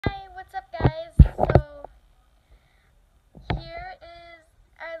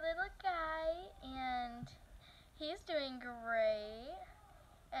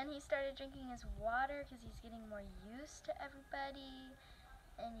started drinking his water because he's getting more used to everybody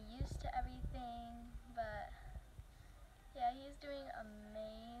and used to everything. But yeah, he's doing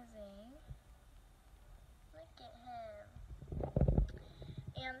amazing. Look at him.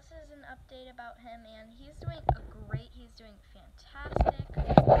 And this is an update about him, and he's doing great. He's doing fantastic. Can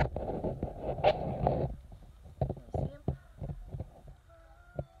you see him?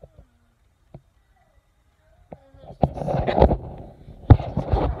 And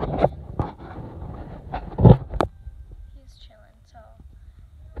he's just chilling. So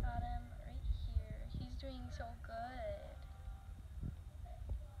got him right here. He's doing so good.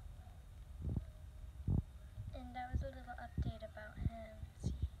 And that was a little update about him.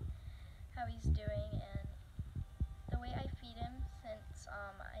 See how he's doing, and the way I feed him, since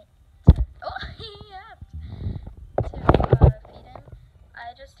he yapped. To feed him,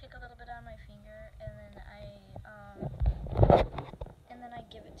 I just take a little bit on my finger, and then I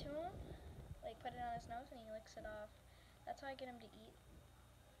give it to him, like put it on his nose, and he licks it off. That's how I get him to eat.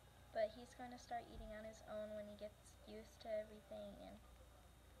 But he's going to start eating on his own when he gets used to everything, and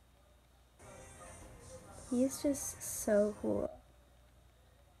he's just so cool.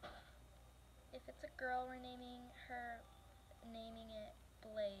 If it's a girl, we're naming it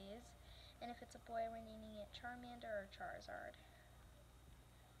Blaze, and if it's a boy, we're naming it Charmander or Charizard.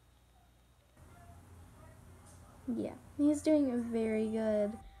 Yeah, he's doing very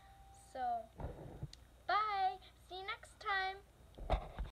good.